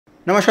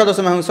नमस्कार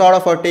दोस्तों, मैं हूं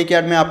सौरभ और टेक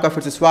यार्ड में आपका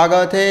फिर से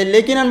स्वागत है।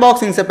 लेकिन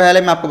अनबॉक्सिंग से पहले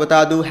मैं आपको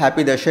बता दूं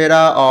हैप्पी दशहरा,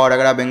 और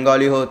अगर आप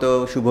बंगाली हो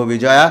तो शुभ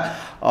विजया।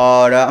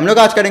 और हम लोग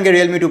आज करेंगे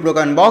Realme 2 Pro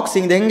का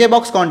अनबॉक्सिंग, देखेंगे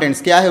बॉक्स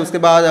कंटेंट्स क्या है, उसके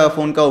बाद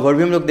फ़ोन का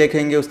ओवरव्यू हम लोग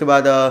देखेंगे, उसके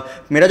बाद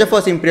मेरा जो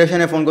फर्स्ट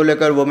इंप्रेशन है फ़ोन को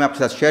लेकर वो मैं आपके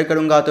साथ शेयर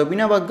करूंगा। तो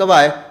बिना वक्त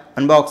गवाए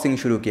अनबॉक्सिंग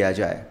शुरू किया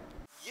जाए।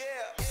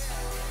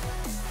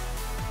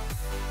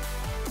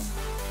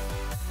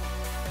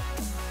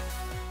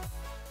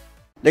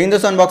 लेकिन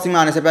दोस्तों, अनबॉक्सिंग में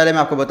आने से पहले मैं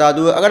आपको बता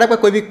दूं, अगर आपका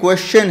कोई भी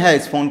क्वेश्चन है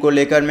इस फ़ोन को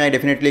लेकर, मैं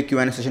डेफिनेटली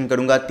Q&A सेशन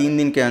करूंगा 3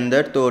 दिन के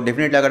अंदर। तो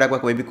डेफिनेटली अगर आपका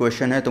कोई भी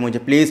क्वेश्चन है तो मुझे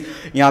प्लीज़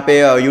यहाँ पे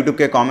यूट्यूब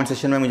के कमेंट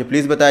सेशन में मुझे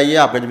प्लीज़ बताइए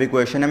आपका जो भी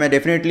क्वेश्चन है। मैं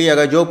डेफिनेटली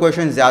अगर जो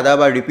क्वेश्चन ज़्यादा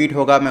बार रिपीट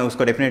होगा मैं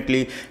उसको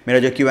डेफिनेटली मेरा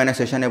जो Q&A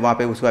सेशन है वहाँ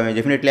पर उसको मैं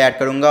डेफिनेटली ऐड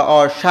करूँगा,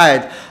 और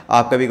शायद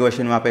आपका भी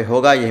क्वेश्चन वहाँ पर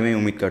होगा, यही मैं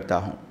उम्मीद करता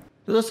हूँ।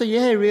 तो दोस्तों, ये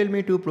है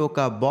Realme 2 Pro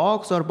का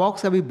बॉक्स, और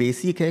बॉक्स अभी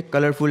बेसिक है,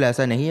 कलरफुल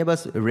ऐसा नहीं है,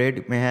 बस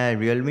रेड में है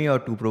Realme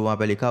और 2 Pro वहाँ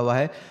पे लिखा हुआ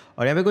है।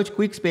 और यहाँ पे कुछ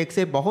क्विक स्पेक्स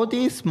है, बहुत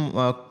ही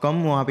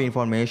कम वहाँ पे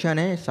इंफॉर्मेशन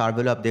है। सार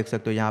वैल्यू आप देख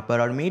सकते हो यहाँ पर,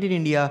 और मेड इन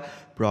इंडिया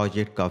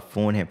प्रोजेक्ट का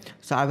फ़ोन है।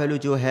 सार वैल्यू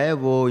जो है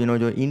वो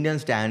जो इंडियन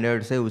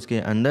स्टैंडर्ड्स है उसके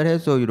अंदर है,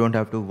 so you don't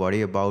have to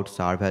worry about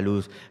सार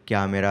वैल्यूज़।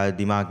 क्या मेरा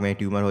दिमाग में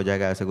ट्यूमर हो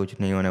जाएगा, ऐसा कुछ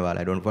नहीं होने वाला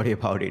है, don't worry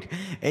about it.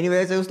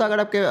 Anyways दोस्तों, अगर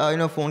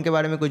आपके फ़ोन के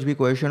बारे में कुछ भी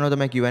क्वेश्चन हो तो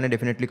मैं Q&A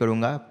डेफिनेटली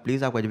करूँगा।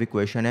 प्लीज़ आपका जो भी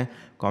क्वेश्चन है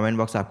कमेंट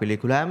बॉक्स आपके लिए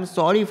खुला है। I am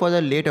sorry for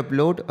the late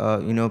upload,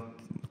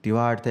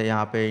 त्यौहार थे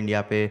यहाँ पे इंडिया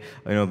पे,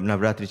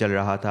 नवरात्रि चल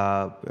रहा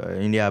था,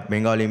 इंडिया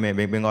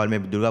बंगाल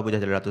में दुर्गा पूजा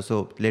चल रहा था,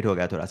 सो लेट हो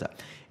गया थोड़ा सा।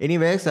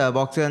 एनीवेज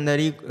बॉक्स के अंदर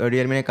ही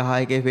Realme ने कहा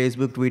है कि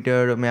फेसबुक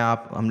ट्विटर में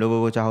आप हम लोगों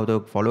को चाहो तो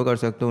फॉलो कर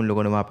सकते हो। उन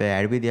लोगों ने वहाँ पे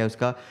ऐड भी दिया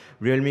उसका।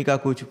 Realme का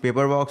कुछ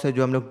पेपर बॉक्स है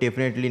जो हम लोग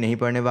डेफिनेटली नहीं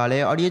पढ़ने वाले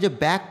हैं, और ये जो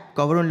बैक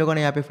कवर उन लोगों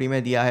ने यहाँ पे फ्री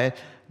में दिया है,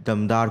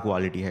 दमदार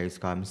क्वालिटी है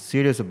इसका, I am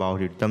serious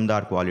about it,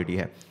 दमदार क्वालिटी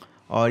है।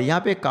 और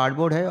यहाँ पे एक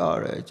कार्डबोर्ड है,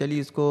 और चलिए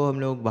इसको हम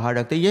लोग बाहर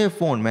रखते हैं। ये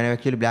फ़ोन मैंने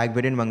एक्चुअली ब्लैक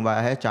वेरिएंट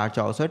मंगवाया है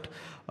 464,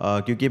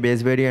 क्योंकि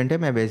बेस वेरिएंट है,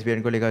 मैं बेस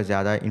वेरिएंट को लेकर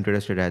ज़्यादा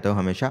इंटरेस्टेड रहता हूँ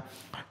हमेशा।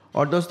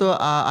 और दोस्तों,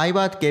 आई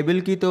बात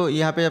केबल की, तो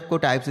यहाँ पे आपको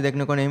टाइप से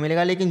देखने को नहीं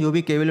मिलेगा, लेकिन जो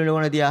भी केबल उन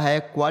लोगों ने दिया है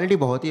क्वालिटी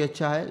बहुत ही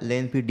अच्छा है,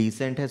 लेंथ भी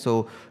डिसेंट है,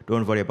 so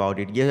don't worry about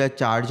it. ये है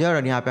चार्जर,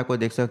 और यहाँ पे आपको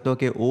देख सकते हो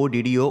कि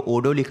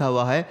ओडो लिखा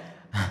हुआ है।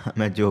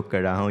 मैं जोक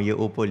कर रहा हूँ, ये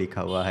ओप्पो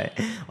लिखा हुआ है।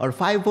 और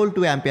 5 वोल्ट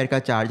 2 एम्पियर का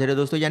चार्जर है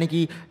दोस्तों, यानी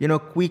कि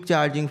क्विक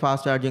चार्जिंग,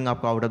 फास्ट चार्जिंग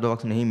आपको आउट ऑफ द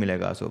बॉक्स नहीं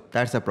मिलेगा, सो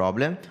दैट्स अ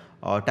प्रॉब्लम।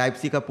 और टाइप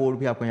सी का पोर्ट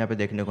भी आपको यहाँ पे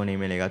देखने को नहीं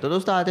मिलेगा। तो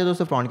दोस्तों, आते हैं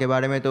दोस्तों फ्रंट के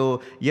बारे में,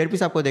 तो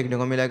ईयरपीस आपको देखने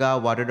को मिलेगा,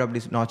 वाटर ड्रॉप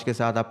नॉच के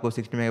साथ आपको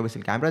 60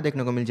 मेगापिक्सल कैमरा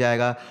देखने को मिल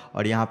जाएगा,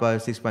 और यहाँ पर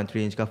 6.3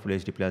 इंच का फुल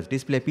HD प्लस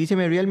डिस्प्ले। पीछे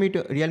में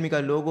रियलमी का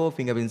लोगो,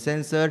 फिंगरप्रिंट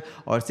सेंसर,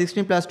 और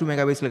 16+2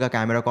 मेगापिक्सल का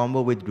camera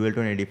combo with dual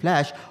tone LED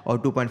flash,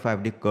 और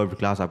 2.5D कर्व्ड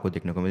ग्लास आपको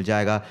देखने को मिल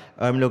जाएगा।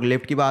 और हम लोग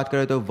लेफ्ट की बात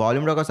करें तो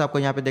वॉल्यूम रॉकर्स आपको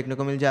यहाँ पे देखने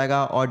को मिल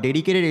जाएगा, और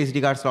डेडिकेटेड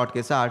SD कार्ड स्लॉट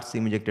के साथ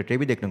सिम इजेक्टर ट्रे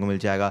भी देखने को मिल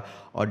जाएगा।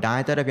 और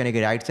दाएं तरफ यानी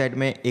कि राइट साइड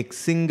में एक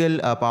सिंगल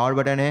पावर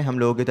बटन है, हम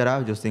लोगों की तरह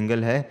जो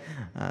सिंगल है,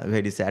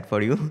 वेरी सैड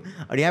फॉर यू।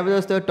 और यहाँ पे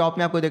दोस्तों टॉप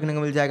में आपको देखने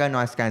को मिल जाएगा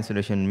नॉइस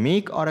कैंसिलेशन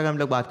मिक। और अगर हम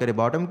लोग बात करें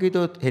बॉटम की,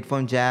 तो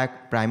headphone Jack,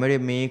 primary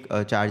Mick,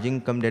 charging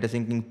कम डेटा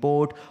सिंकिंग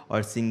पोर्ट,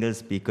 और सिंगल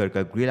स्पीकर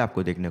का ग्रिल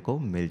आपको देखने को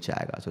मिल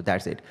जाएगा। So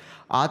that's it.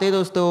 आते हैं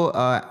दोस्तों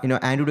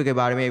एंड्रॉइड के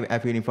बारे में, या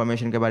फिर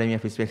इन्फॉर्मेशन के बारे में, या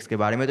फिर स्पेक्स के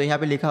बारे में। तो यहाँ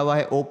पे लिखा हुआ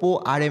है ओप्पो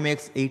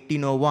RMX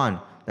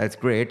 1801, दैट्स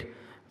ग्रेट।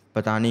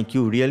 पता नहीं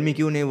क्यों Realme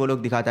क्यों नहीं वो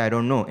लोग दिखाता है, आई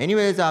डोंट नो।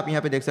 एनीवेज, आप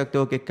यहाँ पे देख सकते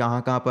हो कि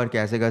कहाँ कहाँ पर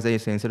कैसे कैसे ये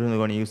सेंसर उन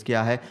लोगों ने यूज़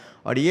किया है।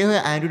 और ये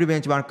है एंड्रॉइड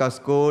बेंचमार्क का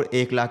स्कोर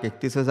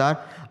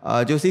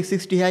 1,31,000। जो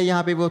 660 है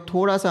यहाँ पे वो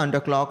थोड़ा सा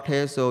अंडरक्लॉक्ड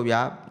है, सो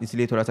या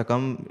इसलिए थोड़ा सा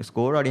कम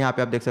स्कोर। और यहाँ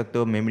पे आप देख सकते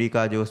हो मेमोरी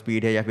का जो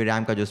स्पीड है, या फिर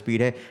रैम का जो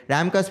स्पीड है,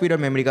 रैम का स्पीड और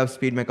मेमोरी का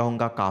स्पीड मैं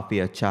कहूँगा काफ़ी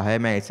अच्छा है,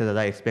 मैं इससे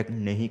ज़्यादा एक्सपेक्ट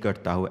नहीं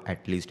करता हूँ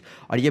एटलीस्ट।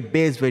 और ये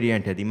बेस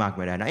वेरियंट है, दिमाग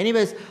में रहना।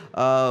 एनीवेज,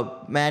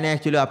 मैंने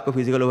एक्चुअली आपको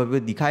फिजिकल ओवरव्यू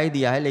दिखाई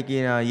दिया है,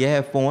 लेकिन यह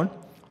है फ़ोन,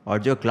 और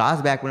जो ग्लास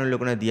बैक में उन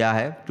लोगों ने दिया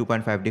है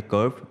 2.5D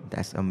curve,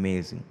 that's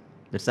amazing,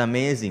 that's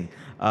amazing.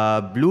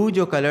 Blue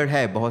जो कलर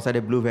है, बहुत सारे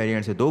ब्लू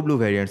वेरिएंट्स है, 2 ब्लू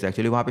वेरिएंट्स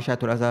एक्चुअली, वहाँ पे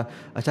शायद थोड़ा सा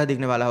अच्छा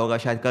दिखने वाला होगा,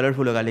 शायद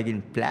कलरफुल होगा, लेकिन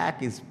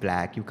black is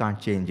black, you can't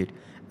change it.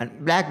 And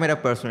black मेरा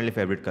पर्सनली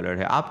फेवरेट कलर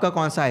है। आपका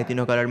कौन सा है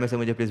तीनों कलर में से,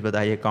 मुझे प्लीज़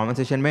बताइए कमेंट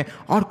सेशन में।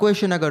 और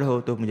क्वेश्चन अगर हो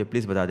तो मुझे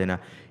प्लीज़ बता देना।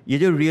 ये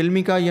जो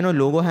Realme का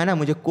लोगो है ना,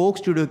 मुझे कोक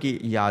स्टूडियो की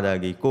याद आ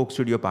गई, कोक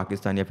स्टूडियो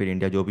पाकिस्तान या फिर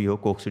इंडिया जो भी हो,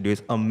 कोक स्टूडियो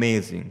इज़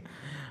अमेजिंग।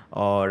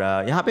 और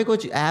यहाँ पे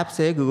कुछ ऐप्स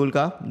है गूगल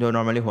का जो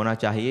नॉर्मली होना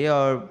चाहिए,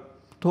 और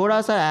थोड़ा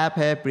सा ऐप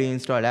है प्री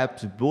इंस्टॉल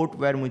ऐप्स,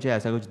 बोटवेयर मुझे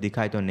ऐसा कुछ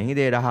दिखाई तो नहीं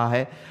दे रहा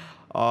है।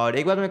 और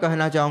एक बात मैं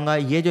कहना चाहूँगा,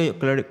 ये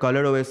जो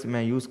कलर ओएस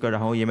मैं यूज़ कर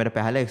रहा हूँ, ये मेरा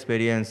पहला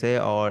एक्सपीरियंस है,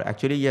 और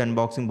एक्चुअली ये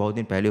अनबॉक्सिंग बहुत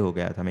दिन पहले हो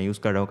गया था, मैं यूज़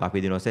कर रहा हूँ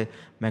काफ़ी दिनों से।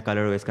 मैं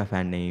कलर ओएस का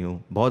फ़ैन नहीं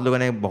हूँ, बहुत लोगों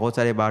ने बहुत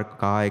सारे बार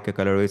कहा है कि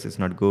colour OS is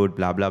not good,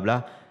 blah blah blah,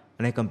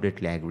 and I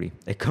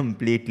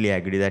completely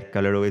agree that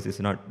colour OS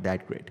is not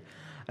that great.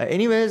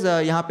 Anyways,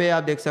 यहाँ पे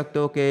आप देख सकते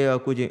हो कि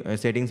कुछ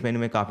सेटिंग्स मेनू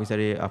में काफ़ी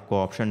सारे आपको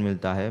ऑप्शन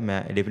मिलता है।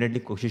 मैं डेफिनेटली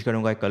कोशिश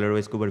करूँगा कलर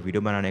ओएस के ऊपर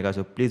वीडियो बनाने का,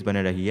 सो प्लीज़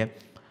बने रहिए।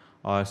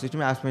 और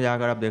सिस्टम ऐप्स में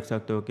जाकर आप देख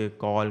सकते हो कि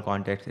कॉल,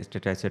 कॉन्टैक्ट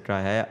एक्सेट्रा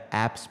है।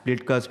 ऐप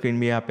स्प्लिट का स्क्रीन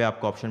भी यहाँ पे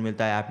आपको ऑप्शन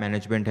मिलता है। ऐप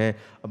मैनेजमेंट है।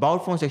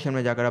 अबाउट फ़ोन सेक्शन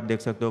में जाकर आप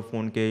देख सकते हो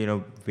फ़ोन के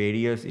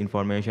various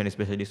information,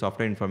 specially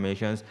software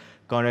information,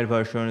 colonel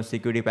version,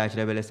 security patch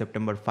level है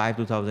September 5,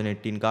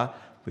 2018 का,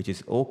 which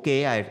is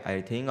okay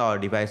I think. और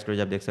डिवाइस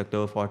स्टोरेज आप देख सकते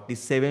हो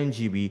 47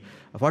 GB,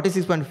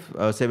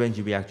 46.7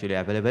 GB एक्चुअली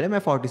अवेलेबल है। मैं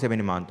 47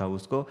 ही मानता हूँ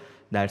उसको,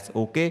 दैट्स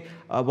ओके।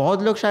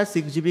 बहुत लोग शायद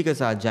 6 GB के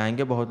साथ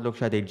जाएंगे, बहुत लोग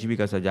शायद 8 GB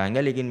के साथ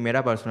जाएंगे, लेकिन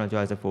मेरा पर्सनल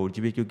चॉइस है 4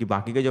 GB, क्योंकि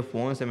बाकी के जो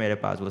फ़ोन्स है मेरे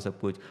पास वो सब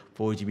कुछ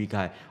 4 GB का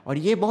है। और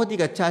ये बहुत ही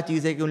अच्छा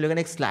चीज़ है कि उन लोगों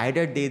ने एक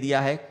स्लाइडर दे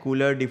दिया है,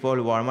 कूलर,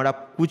 डिफ़ॉल्ट, वार्मर,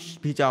 आप कुछ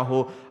भी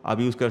चाहो आप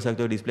यूज़ कर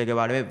सकते हो डिस्प्ले के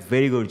बारे में।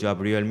 Very good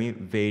job Realme,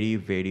 very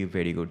very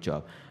very good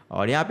job.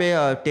 और यहाँ पे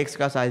टेक्स्ट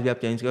का साइज़ भी आप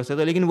चेंज कर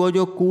सकते हो, लेकिन वो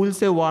जो कूल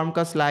से वार्म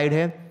का स्लाइड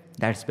है,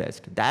 that's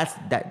best,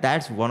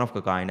 that's one of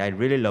the kind, I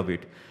really love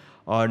it.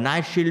 और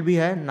नाइट शील्ड भी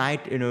है,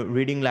 नाइट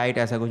रीडिंग लाइट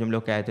ऐसा कुछ हम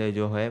लोग कहते हैं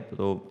जो है,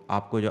 तो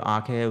आपको जो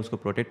आंखें है उसको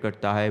प्रोटेक्ट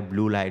करता है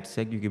ब्लू लाइट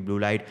से, क्योंकि ब्लू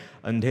लाइट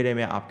अंधेरे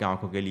में आपके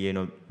आंखों के लिए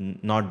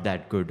not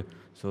that good.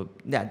 So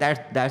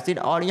that's it.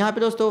 और यहाँ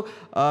पे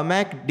दोस्तों मैं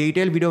एक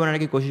डिटेल वीडियो बनाने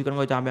की कोशिश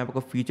करूँगा जहाँ मैं आपको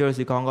फीचर्स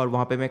दिखाऊंगा, और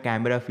वहाँ पे मैं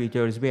कैमरा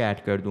फीचर्स भी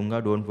ऐड कर दूंगा,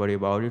 don't worry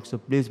about it. So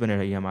please बने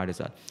रहिए हमारे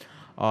साथ।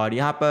 और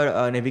यहाँ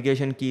पर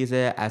नेविगेशन कीज़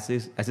है,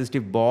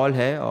 असिस्टिव बॉल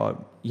है,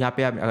 और यहाँ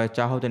पे आप अगर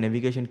चाहो तो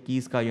नेविगेशन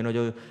कीज़ का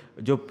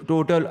जो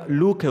टोटल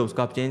लुक है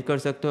उसका आप चेंज कर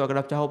सकते हो। अगर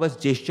आप चाहो बस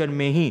जेस्चर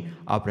में ही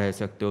आप रह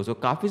सकते हो। सो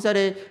काफ़ी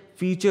सारे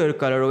फीचर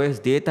कलरवेज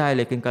देता है,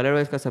 लेकिन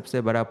कलरवेज का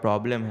सबसे बड़ा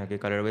प्रॉब्लम है कि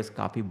कलरवेज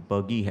काफ़ी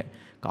बगी है,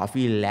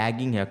 काफ़ी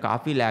लैगिंग है,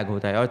 काफ़ी लैग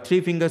होता है। और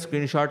 3 फिंगर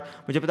स्क्रीनशॉट,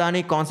 मुझे पता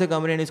नहीं कौन से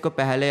कंपनी ने इसको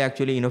पहले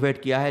एक्चुअली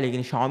इनोवेट किया है,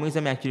 लेकिन Xiaomi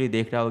से मैं एक्चुअली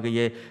देख रहा हूँ कि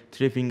ये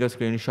 3 फिंगर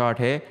स्क्रीनशॉट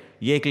है।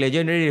 ये एक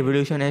लेजेंडरी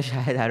रिवोल्यूशन है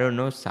शायद, आई डोंट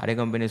नो, सारे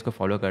कंपनी इसको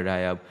फॉलो कर रहा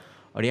है अब।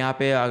 और यहाँ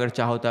पे अगर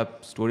चाहो तो आप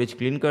स्टोरेज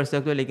क्लीन कर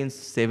सकते हो, लेकिन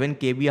 7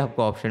 KB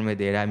आपको ऑप्शन में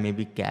दे रहा है, मे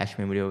बी कैश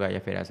मेमोरी होगा या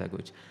फिर ऐसा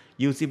कुछ।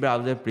 यूसी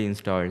ब्राउज़र प्री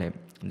इंस्टॉल्ड है,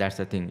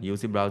 that's the thing,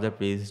 UC browser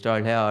pre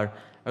installed है। और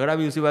अगर आप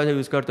यूसी ब्राउज़र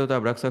यूज़ करते हो तो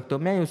आप रख सकते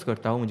हो, मैं यूज़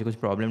करता हूँ, मुझे कुछ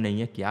प्रॉब्लम नहीं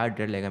है, क्या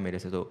डर लेगा मेरे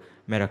से, तो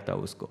मैं रखता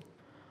हूँ उसको।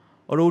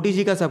 और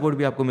OTG का सपोर्ट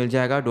भी आपको मिल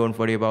जाएगा, डोंट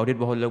वरी अबाउट इट।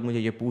 बहुत लोग मुझे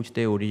ये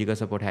पूछते हैं OTG का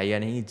सपोर्ट है या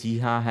नहीं। जी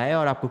हाँ है,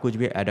 और आपको कुछ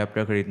भी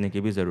अडेप्टर खरीदने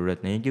की भी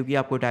ज़रूरत नहीं, क्योंकि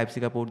आपको टाइप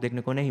सी का पोर्ट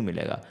देखने को नहीं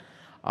मिलेगा।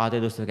 आते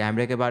दोस्तों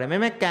कैमरे के बारे में,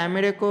 मैं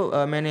कैमरे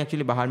को मैंने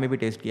एक्चुअली बाहर में भी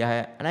टेस्ट किया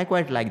है, and I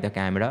quite like the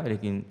camera.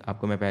 लेकिन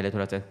आपको मैं पहले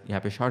थोड़ा सा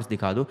यहाँ पे शॉर्ट्स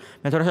दिखा दूँ,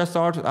 मैं थोड़ा सा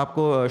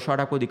शॉर्ट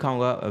आपको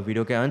दिखाऊँगा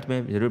वीडियो के अंत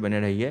में, ज़रूर बने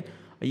रहिए।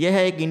 यह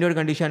है एक इंडोर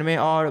कंडीशन में,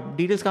 और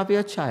डिटेल्स काफ़ी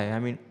अच्छा है, I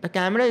mean the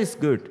camera is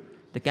good,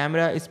 the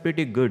camera is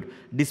pretty good.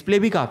 Display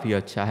भी काफ़ी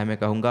अच्छा है, मैं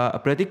कहूँगा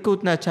प्रतीक को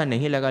उतना अच्छा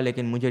नहीं लगा,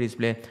 लेकिन मुझे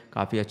डिस्प्ले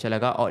काफ़ी अच्छा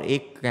लगा। और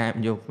एक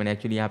जो मैंने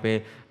एक्चुअली यहाँ पे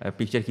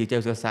पिक्चर खींचा है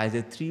उसका साइज़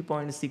है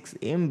 3.6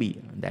 MB,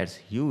 दैट्स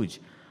ह्यूज।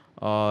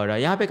 और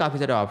यहाँ पे काफ़ी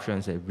सारे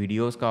ऑप्शंस है,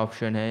 वीडियोस का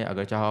ऑप्शन है,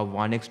 अगर चाहो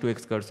 1x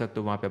 2x कर सकते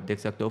हो, वहाँ पे आप देख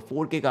सकते हो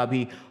 4K का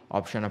भी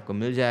ऑप्शन आपको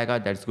मिल जाएगा,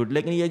 दैट्स गुड।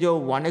 लेकिन ये जो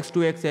 1x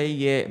 2x है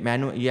ये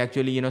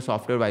एक्चुअली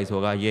सॉफ्टवेयर वाइज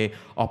होगा, ये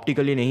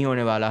ऑप्टिकली नहीं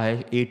होने वाला है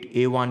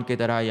 8A1 के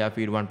तरह या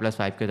फिर 1+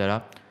 5 के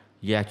तरह।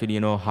 ये एक्चुअली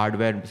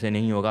हार्डवेयर से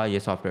नहीं होगा, ये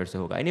सॉफ्टवेयर से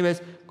होगा।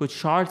 एनीवेज कुछ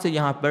शॉर्ट्स है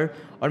यहाँ पर,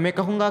 और मैं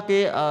कहूँगा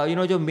कि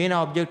जो मेन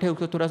ऑब्जेक्ट है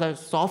उसको थोड़ा सा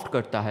सॉफ्ट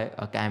करता है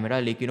कैमरा,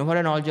 लेकिन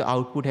ओवरऑल ऑल जो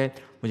आउटपुट है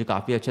मुझे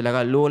काफ़ी अच्छा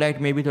लगा। लो लाइट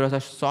में भी थोड़ा सा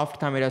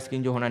सॉफ्ट था मेरा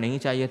स्किन, जो होना नहीं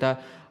चाहिए था।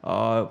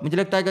 मुझे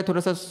लगता है कि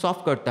थोड़ा सा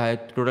सॉफ्ट करता है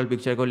टोटल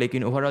पिक्चर को,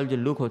 लेकिन ओवरऑल जो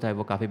लुक होता है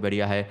वो काफ़ी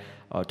बढ़िया है।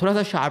 और थोड़ा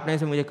सा शार्पनेस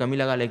से मुझे कमी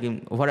लगा,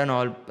 लेकिन overall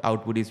all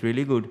output is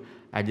really good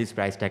at this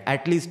price tag,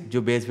 at least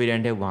जो बेस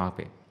वेरिएंट है वहाँ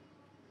पे।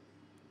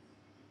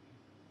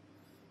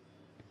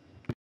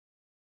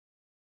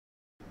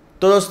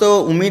 तो दोस्तों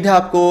उम्मीद है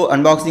आपको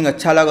अनबॉक्सिंग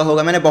अच्छा लगा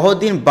होगा। मैंने बहुत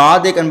दिन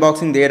बाद एक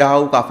अनबॉक्सिंग दे रहा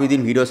हूँ, काफ़ी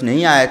दिन वीडियोस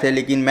नहीं आए थे,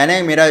 लेकिन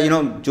मैंने मेरा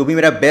जो भी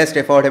मेरा बेस्ट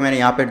एफर्ट है मैंने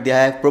यहाँ पर दिया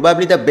है।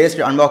 Probably the best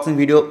unboxing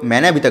video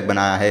मैंने अभी तक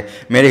बनाया है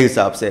मेरे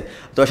हिसाब से,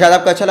 तो शायद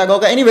आपको अच्छा लगा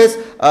होगा। एनीवेज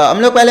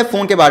हम लोग पहले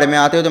फ़ोन के बारे में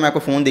आते हो, तो मैं आपको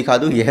फ़ोन दिखा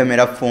दूँ, ये है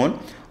मेरा फ़ोन।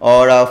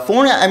 और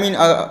फ़ोन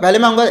पहले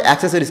मैं आऊँगा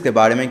एक्सेसरीज के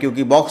बारे में,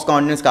 क्योंकि बॉक्स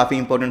कॉन्टेंट्स काफ़ी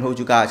इंपॉर्टेंट हो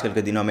चुका है आजकल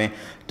के दिनों में।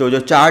 तो जो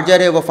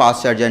चार्जर है वो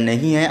फास्ट चार्जर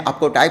नहीं है,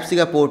 आपको टाइप सी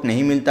का पोर्ट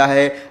नहीं मिलता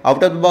है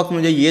आउट ऑफ द बॉक्स।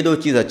 मुझे ये 2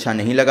 चीज़ अच्छा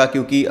नहीं लगा,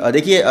 क्योंकि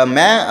देखिए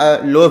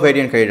मैं लो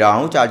वेरिएंट खरीद रहा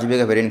हूँ, 4 GB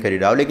का वेरिएंट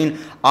खरीद रहा हूँ, लेकिन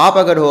आप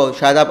अगर हो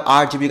शायद आप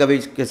 8 GB का भी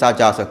के साथ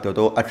जा सकते हो।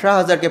 तो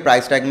 18,000 के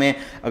प्राइस टैग में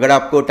अगर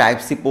आपको टाइप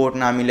सी पोर्ट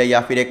ना मिले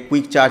या फिर एक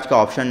क्विक चार्ज का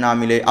ऑप्शन ना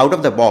मिले आउट ऑफ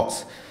द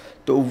बॉक्स,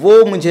 तो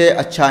वो मुझे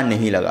अच्छा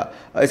नहीं लगा।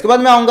 इसके बाद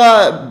मैं आऊँगा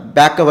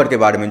बैक कवर के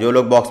बारे में, जो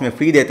लोग बॉक्स में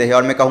फ्री देते हैं,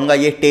 और मैं कहूँगा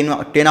ये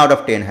 10 आउट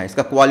ऑफ 10 है,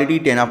 इसका क्वालिटी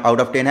 10 आउट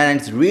ऑफ 10 है, and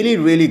it's really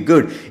really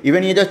good.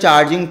 Even ये जो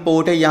चार्जिंग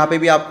पोर्ट है यहाँ पे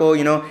भी आपको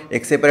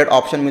एक सेपरेट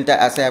ऑप्शन मिलता है,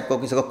 ऐसे आपको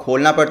किसी को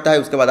खोलना पड़ता है,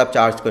 उसके बाद आप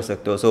चार्ज कर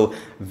सकते हो। So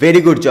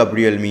very good job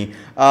Realme.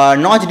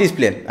 Notch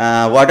display,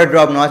 water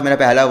drop notch, मेरा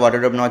पहला water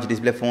drop notch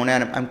display phone है,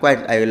 I am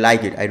quite I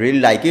like it, I really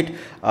like it.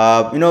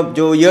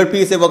 जो ईयर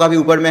पीस है वो काफ़ी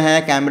ऊपर में है,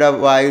 कैमरा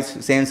वाइज,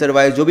 सेंसर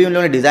वाइज, जो भी उन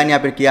लोगों ने डिज़ाइन यहाँ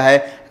पर किया है,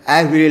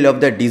 I really love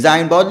the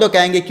design. बहुत लोग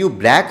कहेंगे क्यों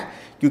ब्लैक,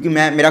 क्योंकि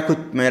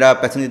मेरा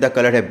पसंदीदा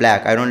कलर है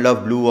black, I don't love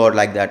blue और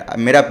लाइक दैट,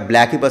 मेरा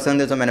ब्लैक ही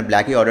पसंद है, तो मैंने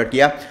ब्लैक ही ऑर्डर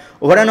किया।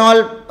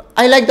 Overall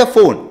I like the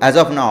phone as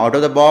of now out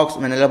of the box.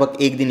 मैंने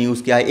लगभग एक दिन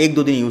यूज़ किया है,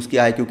 1-2 दिन यूज़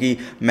किया है, क्योंकि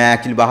मैं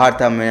एक्चुअली बाहर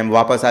था, मैं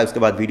वापस आया उसके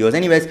बाद वीडियोज़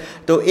एनीवेज।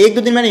 तो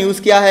 1-2 दिन मैंने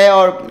यूज़ किया है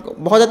और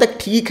बहुत हद तक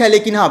ठीक है,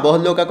 लेकिन हाँ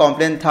बहुत लोगों का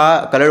कंप्लेंट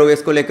था कलर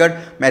ओएस को लेकर।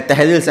 मैं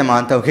तहदिल से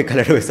मानता हूँ कि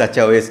कलर ओएस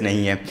अच्छा ओएस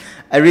नहीं है,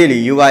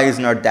 really UI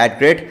is not that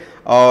great.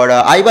 और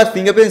आई बात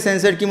फिंगरप्रिंट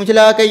सेंसर की, मुझे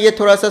लगा कि ये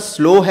थोड़ा सा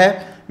स्लो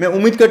है। मैं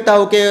उम्मीद करता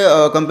हूँ कि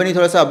कंपनी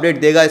थोड़ा सा अपडेट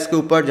देगा इसके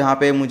ऊपर, जहाँ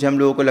पे मुझे हम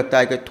लोगों को लगता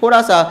है कि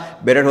थोड़ा सा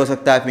बेटर हो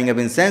सकता है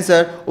fingerprint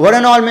sensor. Over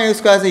and all मैं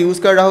इसका ऐसे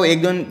यूज़ कर रहा हूँ,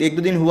 एक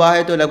दो दिन हुआ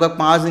है, तो लगभग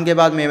 5 दिन के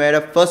बाद मैं मेरा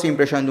फर्स्ट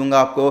इंप्रेशन दूंगा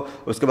आपको,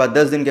 उसके बाद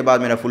 10 दिन के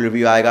बाद मेरा फुल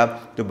रिव्यू आएगा।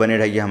 तो बने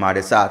रहिए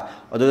हमारे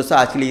साथ। और दोस्तों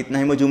आज के लिए इतना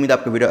ही, मुझे उम्मीद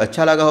आपको वीडियो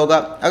अच्छा लगा होगा।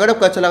 अगर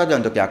आपको अच्छा लगा तो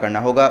जान तो क्या करना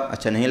होगा,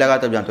 अच्छा नहीं लगा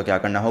तब जान तो क्या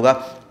करना होगा।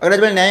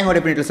 अगर आज नए हो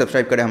रहे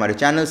सब्सक्राइब करें हमारे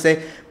चैनल से,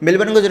 बेल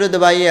बटन को जरूर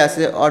दबाइए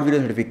ऐसे और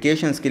वीडियो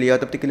नोटिफिकेशंस के लिए। और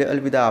तब तक के लिए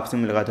अलविदा, आपसे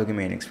मुलाकात होगी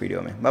मेरी नेक्स्ट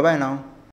वीडियो में। Bye bye now.